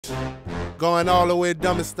Going all the way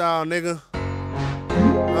dummy style, nigga.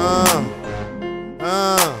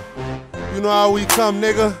 You know how we come,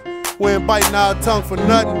 nigga. We ain't biting our tongue for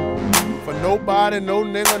nothing. For nobody, no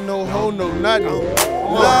nigga, no hoe, no nothing.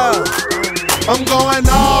 I'm going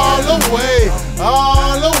all the way,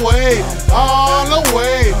 all the way, all the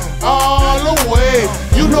way, all the way.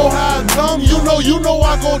 You know how I come, you know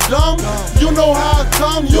I go dumb. You know how I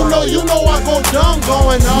come, you know I go dumb.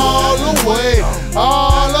 Going all the way,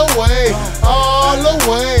 all the way, all the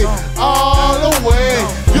way, all the way.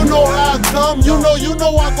 You know how I come, you know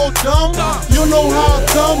I go dumb. You know how I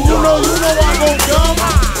come, you know I go dumb.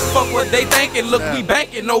 Fuck what they thinking, look, we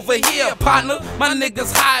banking over here, partner. My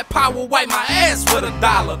niggas high power, wipe my ass with $1.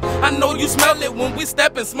 I know you smell it when we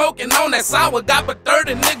steppin' smoking on that sour. Got but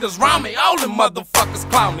 30 niggas round me, all them motherfuckers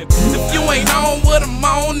clowning. If you ain't on what I'm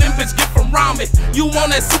on, then bitch get from round me. You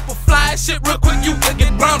want that super fly shit real quick, you can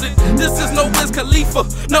get grounded. This is no Wiz Khalifa,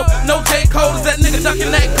 no J. Cole. Is that nigga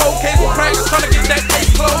ducking that cocaine with crackers trying to get that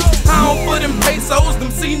case closed? I don't put them pesos,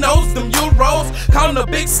 them C-notes, them euros. Counting a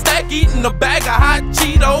big stack, eating a bag of hot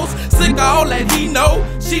Cheetos. Sick of all that he know,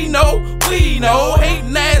 she know, we know.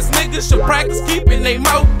 Hating ass niggas should practice keeping they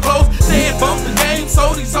mouth closed. They ain't bump the game,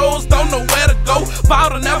 so these hoes don't know where to go. Vow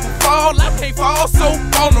to never fall, I can't fall, so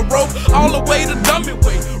on the rope. All the way to dummy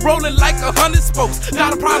way, rolling like 100 spokes.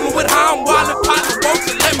 Got a problem with how I'm wildin', partner, won't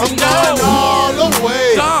you let me know? I'm going all the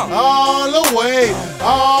way, all the way,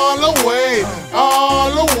 all the way, all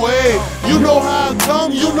the way. You know how I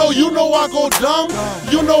come, you know I go dumb.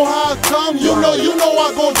 You know how I come, you know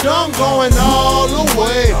I go dumb. Going all the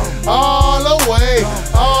way, all the way,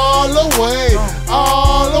 all the way,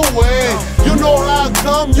 all the way. You know how I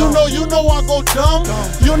come, you know I go dumb.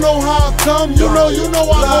 You know how I come, you know I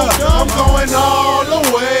go dumb. I'm going all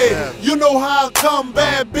the way. You know how I come,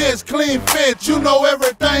 bad bitch, clean fit. You know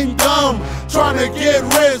everything dumb. Trying to get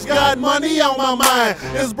rich, got money on my mind.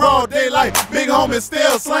 It's broad daylight, big homie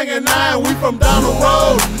still slanging 9. We from down the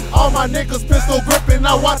road. All my niggas pistol gripping.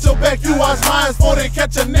 Now watch your back, you watch mine before they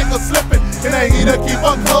catch a nigga slipping. It ain't either keep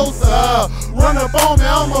her closer. Run up on me,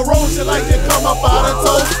 I'ma roll shit like it come up out of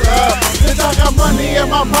toaster. Bitch, I got money in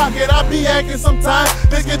my pocket, I be acting sometimes.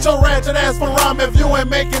 Bitch, get your ratchet ass from rhyme if you ain't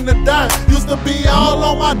making the dime. Used to be all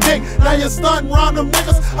on my dick, now you stunting round them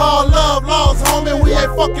niggas. All love lost, homie, we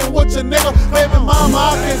ain't fucking with your nigga. Baby mama,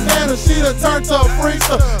 I can't stand her, she done turned to a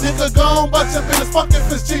freezer. You could go on, but your business fuck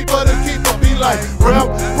if it's cheaper to keep her. Be like,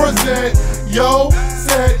 represent, yo,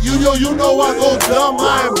 said, you know I go dumb,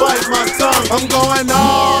 I ain't bite my tongue. I'm going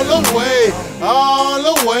all the way, all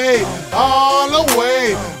the way, all the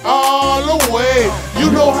way, all the way. You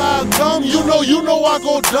know how I come, you know I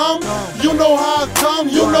go dumb. You know how I come,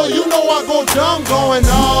 you know I go dumb. Going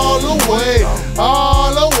all the way, all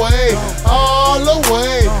the way, all the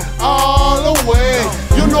way, all the way.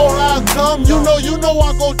 You know how I come, you know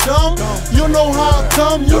I go dumb. You know how I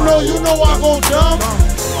come, you know I go dumb.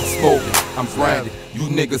 I'm spoken, I'm branded. You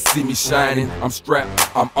niggas see me shining, I'm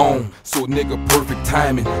strapped, I'm on. So nigga, perfect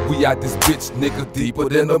timing. We out this bitch, nigga, deeper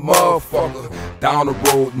than a motherfucker. Down the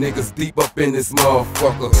road, niggas deep up in this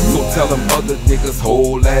motherfucker. So tell them other niggas,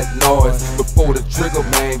 hold that noise. Before the trigger,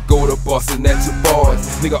 man, go to bustin' at your boys.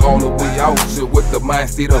 Nigga, all the way out here with the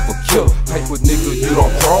mindset of a killer. Type of nigga you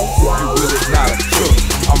don't cross if you really not a killer.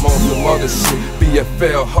 I'm on some other shit,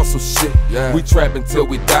 BFL hustle shit. We trappin' till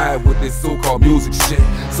we die with this so-called music shit.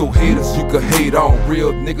 So haters you can hate on,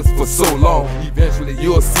 real niggas for so long. Eventually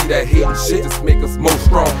you'll see that hating shit just make us more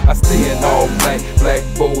strong. I stay in all black, black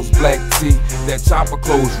bows, black tee. That chopper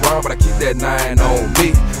close round, but I keep that 9 on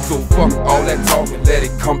me. So fuck all that talking, let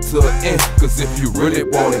it come to an end. Cause if you really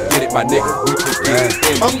wanna get it, my nigga, we can get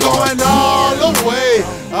it in. I'm going all the way,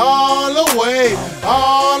 all the way,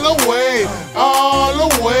 all the way, all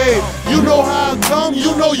the way. You know how I come,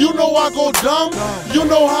 you know I go dumb. You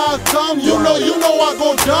know how I come, you know I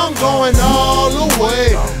go dumb. Going all the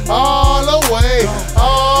way, all the way,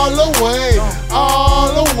 all the way,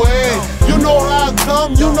 all the way. You know how I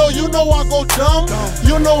come, you know I go dumb.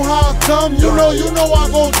 You know how I come, you know I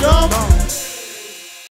go dumb.